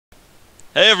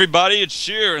Hey everybody, it's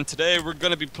Shear, and today we're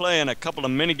going to be playing a couple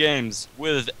of mini games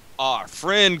with our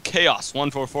friend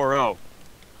Chaos1440.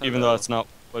 Even though it's not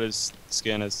what his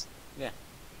skin is. Yeah.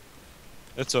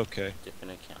 It's okay.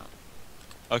 Different account.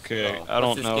 Okay, So, I don't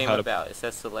what's this know game how to... about? It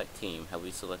says select team. Have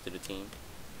we selected a team?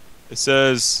 It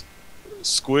says...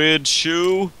 Squid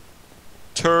Shoe...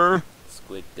 Tur...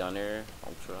 Squid Gunner,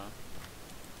 Ultra.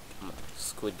 Come on,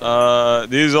 Squid Gunner.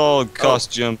 These all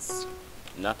cost gems.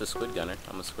 Not the Squid Gunner.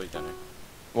 I'm a Squid Gunner.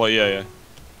 Well, yeah.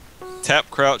 Tap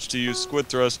crouch to use Squid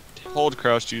Thrust. Hold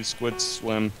crouch to use Squid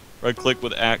Swim. Right click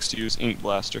with axe to use Ink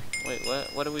Blaster. Wait,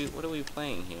 what are we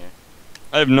playing here?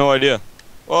 I have no idea.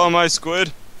 Oh, am I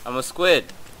Squid? I'm a squid.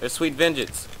 There's Sweet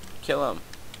Vengeance. Kill him.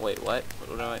 Wait, what?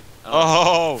 What am I?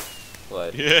 Oh!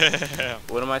 What? Yeah!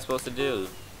 What am I supposed to do?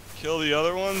 Kill the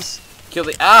other ones? Kill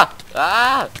the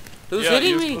Who's Yeah,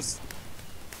 hitting me?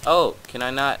 Oh, can I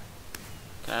not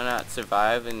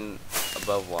survive in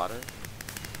above water?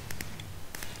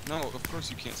 No, of course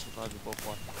you can't survive above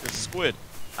water. You're a squid.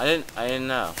 I didn't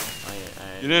know.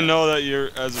 You didn't know that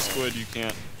as a squid you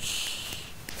can't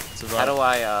survive. How do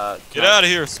I Get out of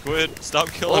here, squid! Stop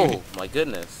killing me. Oh my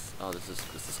goodness! Oh, this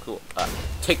is cool.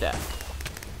 Take that.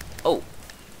 Oh,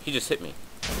 he just hit me.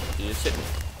 He just hit me.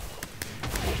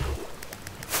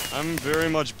 I'm very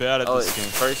much bad at this game.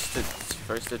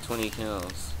 First to 20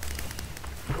 kills.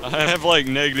 I have like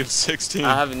 -16.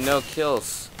 I have no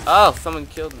kills. Oh, someone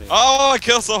killed me. Oh, I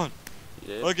killed someone! You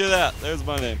did? Look at that. There's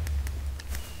my name.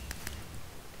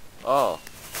 Oh.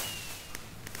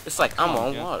 It's like I'm Oh,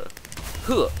 on yeah. water.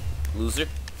 Huh, loser.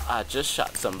 I just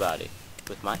shot somebody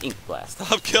with my ink blast.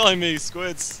 Stop killing me,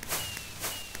 squids.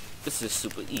 This is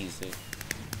super easy.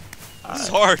 This is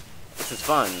hard. This is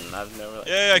fun. I've never.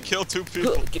 Yeah, I killed 2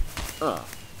 people.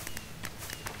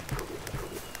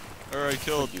 Or I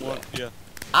killed Where'd you one. at? Yeah.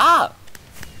 Ah!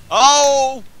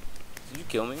 Oh! Did you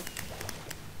kill me?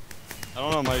 I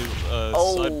don't know, my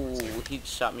He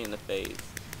shot me in the face.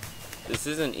 This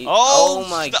isn't Oh, oh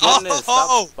my goodness,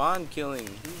 oh! stop spawn killing.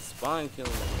 Who's spawn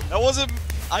killing? That wasn't...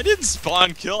 I didn't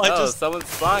spawn kill, No, someone's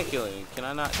spawn killing me. Can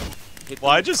I not hit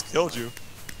Well, them? I just killed you.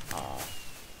 Aw.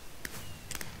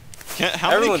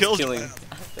 How many kills killing. do you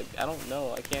have? I don't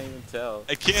know. I can't even tell.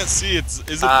 I can't see. Is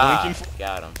it blinking for...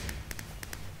 Got him.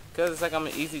 Cause it's like I'm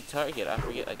an easy target. I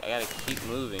forget. Like I gotta keep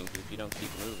moving. Cause if you don't keep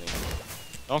moving.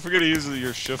 Don't forget to use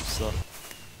your shift stuff.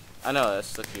 I know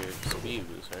that's like your speed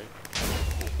boost, right?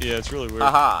 Yeah, it's really weird.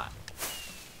 Haha.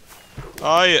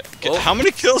 Oh, yeah. Oh. How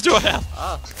many kills do I have?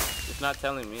 Oh, it's not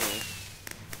telling me.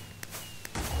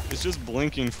 It's just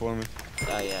blinking for me.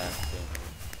 Oh yeah.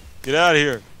 Get out of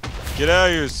here. Get out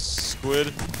of here,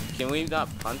 squid. Can we not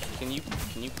punch? Can you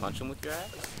punch him with your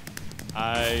axe?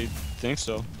 I think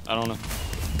so. I don't know.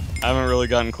 I haven't really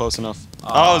gotten close enough.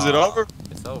 Oh, is it over?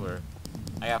 It's over.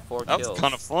 I got 4 That kills. was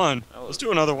kind of fun. Oh, Let's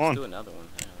do another one. Let's do another one.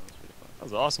 Yeah, that was pretty fun. That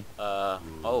was awesome.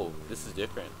 Oh, this is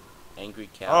different. Angry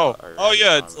cow. Oh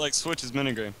yeah, it's like Switch's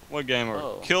minigame. What game are we?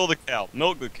 Oh. Kill the cow.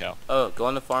 Milk the cow. Oh, go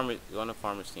on the farmer's team. I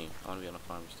want to be on the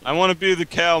farmer's team. I want to be the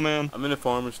cow, man. I'm in the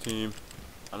farmer's team.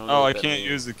 I don't know Oh, what I that can't means.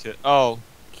 use the kit. Oh,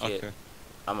 Kit. okay.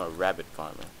 I'm a rabbit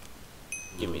farmer.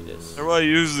 Give me this. Everybody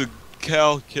use the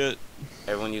cow kit.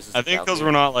 Everyone uses. I think because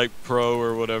we're not like pro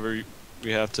or whatever,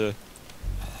 we have to.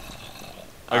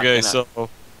 Okay, so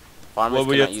farmers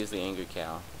we cannot have- use the angry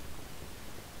cow.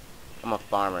 I'm a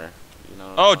farmer. You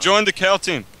know. oh, join the cow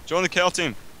team. Join the cow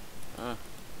team.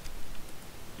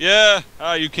 Yeah.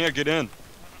 Ah, you can't get in.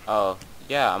 Oh,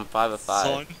 yeah. I'm 5 of 5.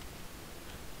 Son.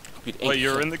 Wait,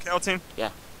 you're in the cow team? Yeah.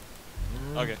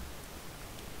 Okay.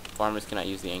 Farmers cannot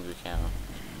use the angry cow.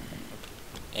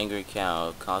 Angry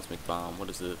cow, cosmic bomb. What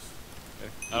is this?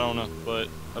 I don't know, but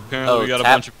apparently we got a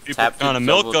tap- bunch of people tap trying to to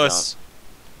milk double us.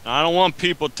 I don't want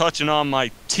people touching on my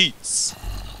teats.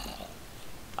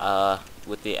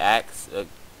 With the axe, a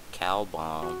cow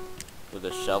bomb. With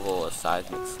a shovel, a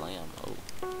seismic slam. Oh.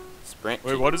 Sprint.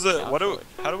 Wait, to what is it? cow What do? forge.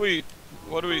 How do we?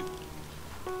 What do we?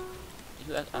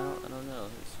 I don't know.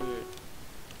 It's weird.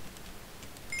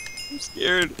 I'm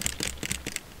scared.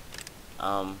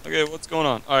 Um. Okay, what's going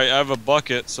on? All right, I have a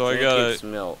bucket, so I Drink gotta. its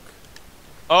milk.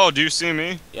 Oh, do you see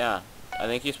me? Yeah. I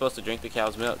think you're supposed to drink the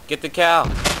cow's milk. Get the cow.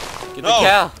 Get the No.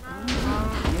 cow.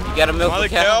 You gotta milk Am I the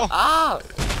the cow. cow? Ah.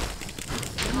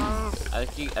 I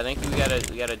think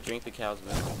we gotta drink the cow's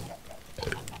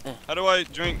milk. How do I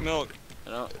drink milk?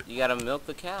 You gotta milk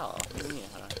the cow. Yeah.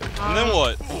 And then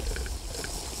what?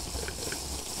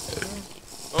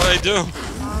 What do I do?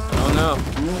 I don't know.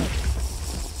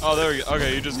 Oh, there we go.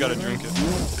 Okay, you just gotta drink it.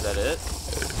 Is that it?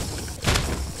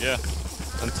 Yeah.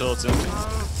 Until it's empty.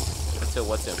 Until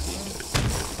what's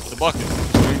empty? The bucket.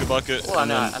 Drink the bucket. Well, I and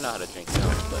know then how to drink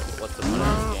milk, but what's the point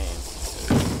of this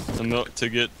game? to milk to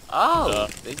get. Oh,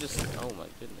 they just. Oh my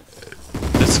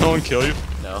goodness. Did someone kill you?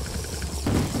 No.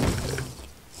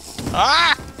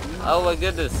 Ah! Oh my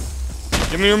goodness.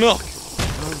 Give me your milk.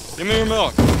 Give me your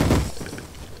milk.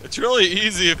 It's really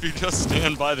easy if you just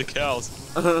stand by the cows.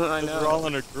 I know. We're all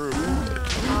in a group.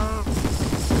 I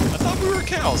thought we were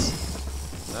cows.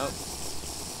 Nope.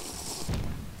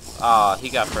 Aw, he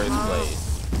got first place.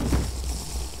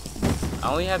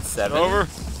 I only had 7. It's over?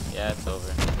 Yeah, it's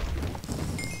over.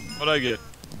 What'd I get?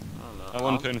 I don't know. I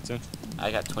wasn't paying attention.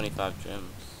 I got 25 gems.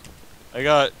 I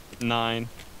got 9.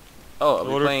 Oh, So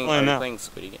are what we playing now?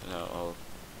 Squiddy Game? No,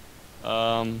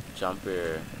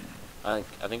 Jumper. I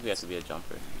think we have to be a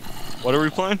jumper. What are we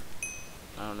playing?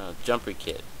 I don't know. Jumper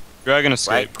kit. Dragon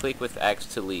Escape. Right click with X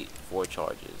to leap 4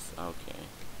 charges. Okay.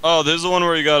 Oh, there's the one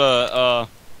where you gotta,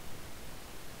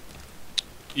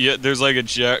 yeah, there's like a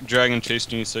dragon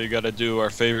chasing you, so you gotta do our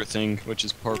favorite thing, which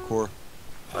is parkour.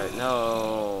 Right,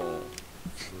 no.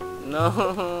 No.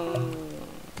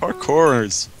 Parkour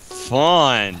is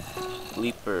fun.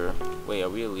 Leaper. Wait, are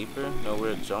we a leaper? No,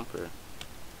 we're a jumper.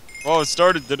 Oh, it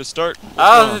started. Did it start?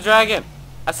 Oh, there's a dragon.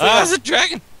 I see Ah, it's a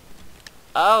dragon.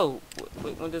 Oh,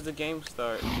 wait, when does the game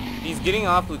start? He's getting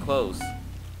awfully close.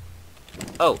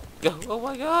 Oh, go! Oh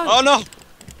my God! Oh no!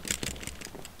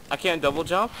 I can't double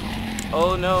jump.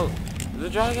 Oh no, the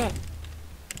dragon!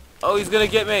 Oh, he's gonna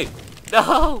get me!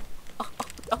 No! Oh,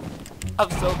 no. I'm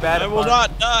so bad at I will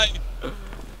not die.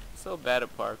 So bad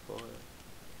at parkour.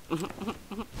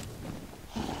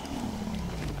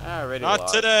 I already Not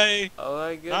lost. Today. Oh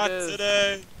my goodness! Not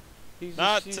today. He's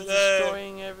Not she's today.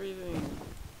 destroying everything.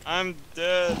 I'm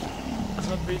dead.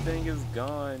 Everything is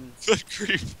gone. Good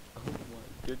grief. Oh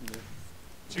my goodness.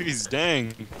 Jeez,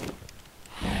 dang.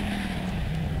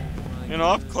 My You know,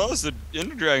 up goodness. close, the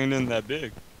Ender Dragon isn't that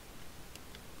big.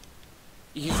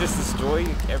 He's just destroying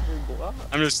every block.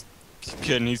 I'm just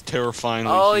kidding. He's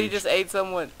terrifyingly Oh, he huge. just ate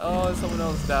someone. Oh, someone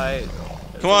else died.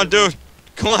 Come on, dude.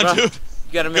 Come on, Run. dude.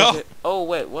 You gotta make Go. it. Oh,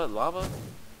 wait, what? Lava?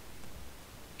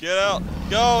 Get out.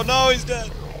 Go. No, he's dead.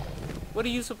 What are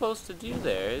you supposed to do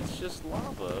there? It's just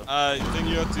lava. I think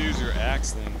you have to use your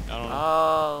axe thing. I don't know.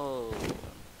 Oh.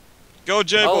 Go,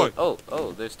 J-Boy.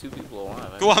 Oh, there's 2 people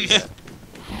alive. I Go on, didn't see man.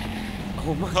 that.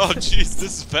 Oh my Oh, God. jeez, this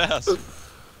is fast. Hey,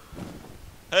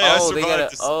 I Oh, they survived gotta.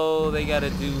 this. Oh, they gotta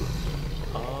do.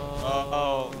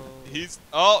 Oh, he's.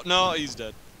 Oh no, he's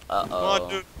dead. Uh Come oh. on,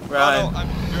 dude. Run. Oh no, I'm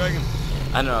a dragon.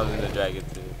 I know I'm in the dragon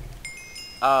too.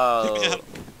 Yeah. Oh.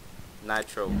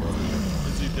 Nitro bro.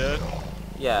 Is he dead?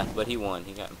 Yeah, but he won.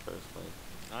 He got in first place.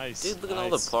 Nice. Dude, look at all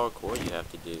the parkour you have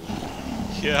to do.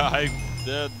 Yeah, I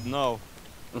did. No.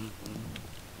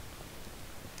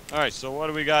 All right, so what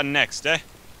do we got next, eh?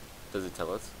 Does it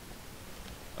tell us?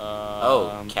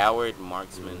 Oh, Coward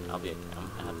marksman. I have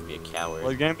to be a coward.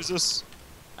 what game is this?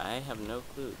 I have no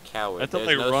clue. Coward. I thought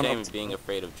There's they no run shame up in being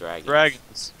afraid of dragons.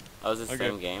 Dragons. Oh, is this the Okay.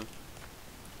 same game?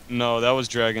 No, that was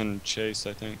Dragon Chase,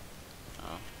 I think.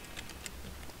 Oh.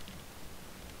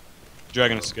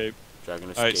 Dragon Escape. Dragon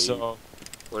Escape. All right, so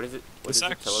What is it? What this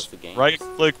does it tell us the game? right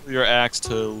click with your axe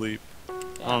to leap. Yeah.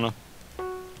 I don't know.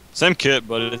 Same kit,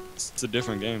 but it's a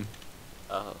different game.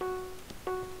 Oh.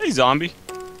 Hey, zombie.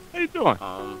 How you doing?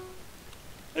 How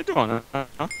you doing? Huh?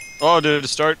 Oh, did it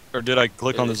start, or did I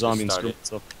click on the It just zombie and started.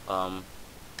 screw myself?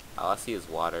 All I see is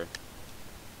water.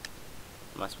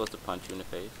 Am I supposed to punch you in the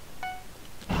face?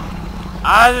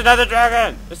 Ah, there's another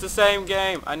dragon! It's the same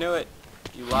game. I knew it.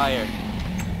 You liar.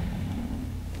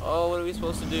 Oh, what are we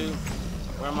supposed to do?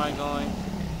 Where am I going?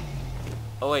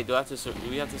 Oh wait, do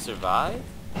we have to survive?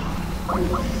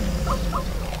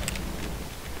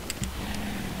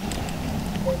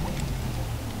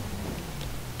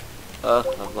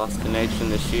 I've lost connection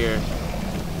to Shear.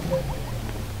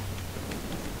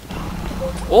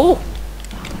 Oh!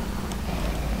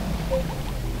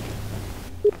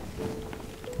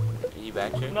 Are you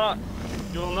back here?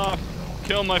 You'll not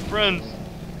kill my friends.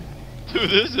 Dude,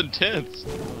 this is intense.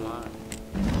 Oh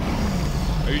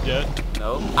my. Are you dead?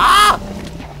 No. Ah!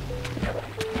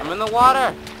 I'm in the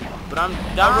water, but I'm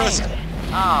dying. risk.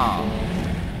 Oh.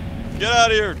 Get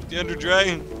out of here, Ender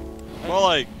Dragon. More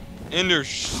like Ender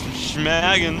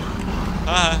Schmaggin.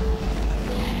 Ah.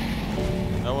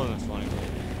 That wasn't funny.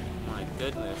 My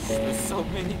goodness, there's so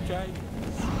many dragons.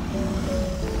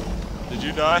 Did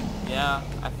you die? Yeah,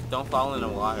 don't fall in the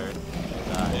water.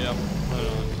 You'll die. Yeah.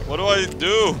 What do I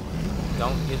do?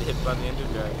 Don't get hit by the ender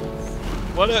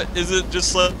dragons. Is it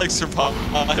just like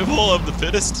survival of the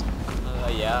fittest?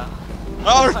 Yeah.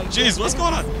 Oh, my jeez, what's goodness.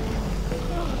 going on?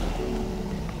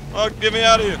 Oh, get me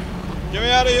out of here. Get me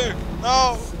out of here.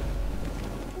 No.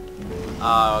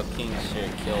 King Shear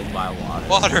killed by water.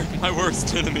 Water, my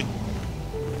worst enemy.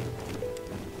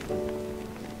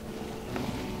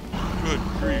 Good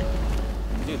grief.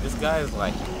 Dude, this guy is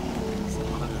like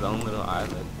on his own little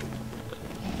island.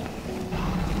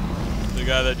 The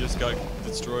guy that just got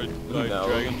destroyed by a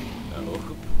dragon? No.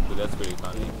 But that's pretty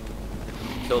funny.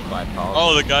 Killed by Paul.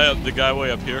 Oh, the guy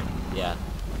way up here? Yeah.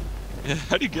 Yeah,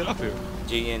 how do you get up here?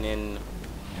 G and in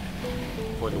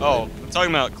for the Oh, win. I'm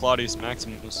talking about Claudius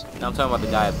Maximus. Now I'm talking about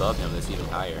the guy above him that's even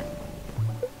higher.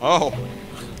 Oh.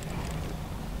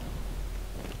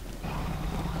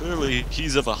 Clearly,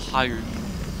 he's of a higher...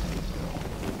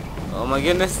 Oh my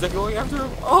goodness, they're going after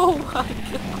him. Oh my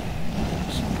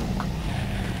gosh.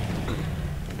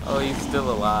 Oh, he's still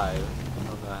alive. I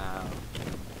don't know how.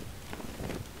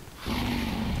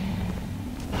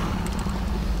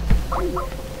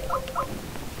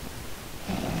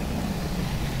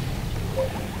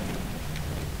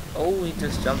 Oh, he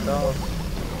just jumped off.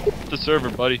 The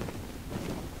server, buddy.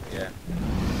 Yeah.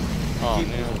 Oh,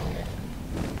 man.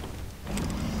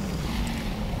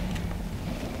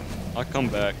 I'll come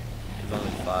back. There's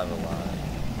only 5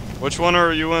 alive. Which one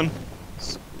are you in?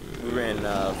 We were in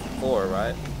 4,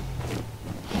 right?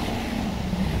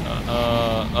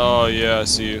 Oh yeah, I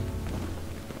see you.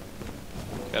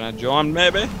 Can I join,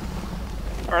 maybe?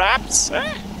 Perhaps?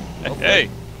 Hey! Hey!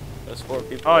 There's 4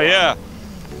 people. Oh alive. yeah!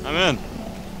 I'm in.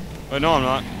 Wait, no I'm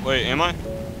not. Wait, am I?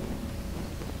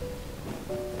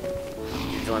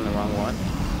 You joined the wrong one.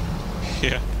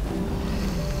 Yeah.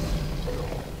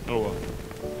 Oh well.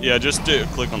 Yeah, just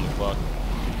click on the clock.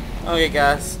 Okay,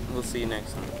 guys. We'll see you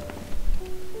next time.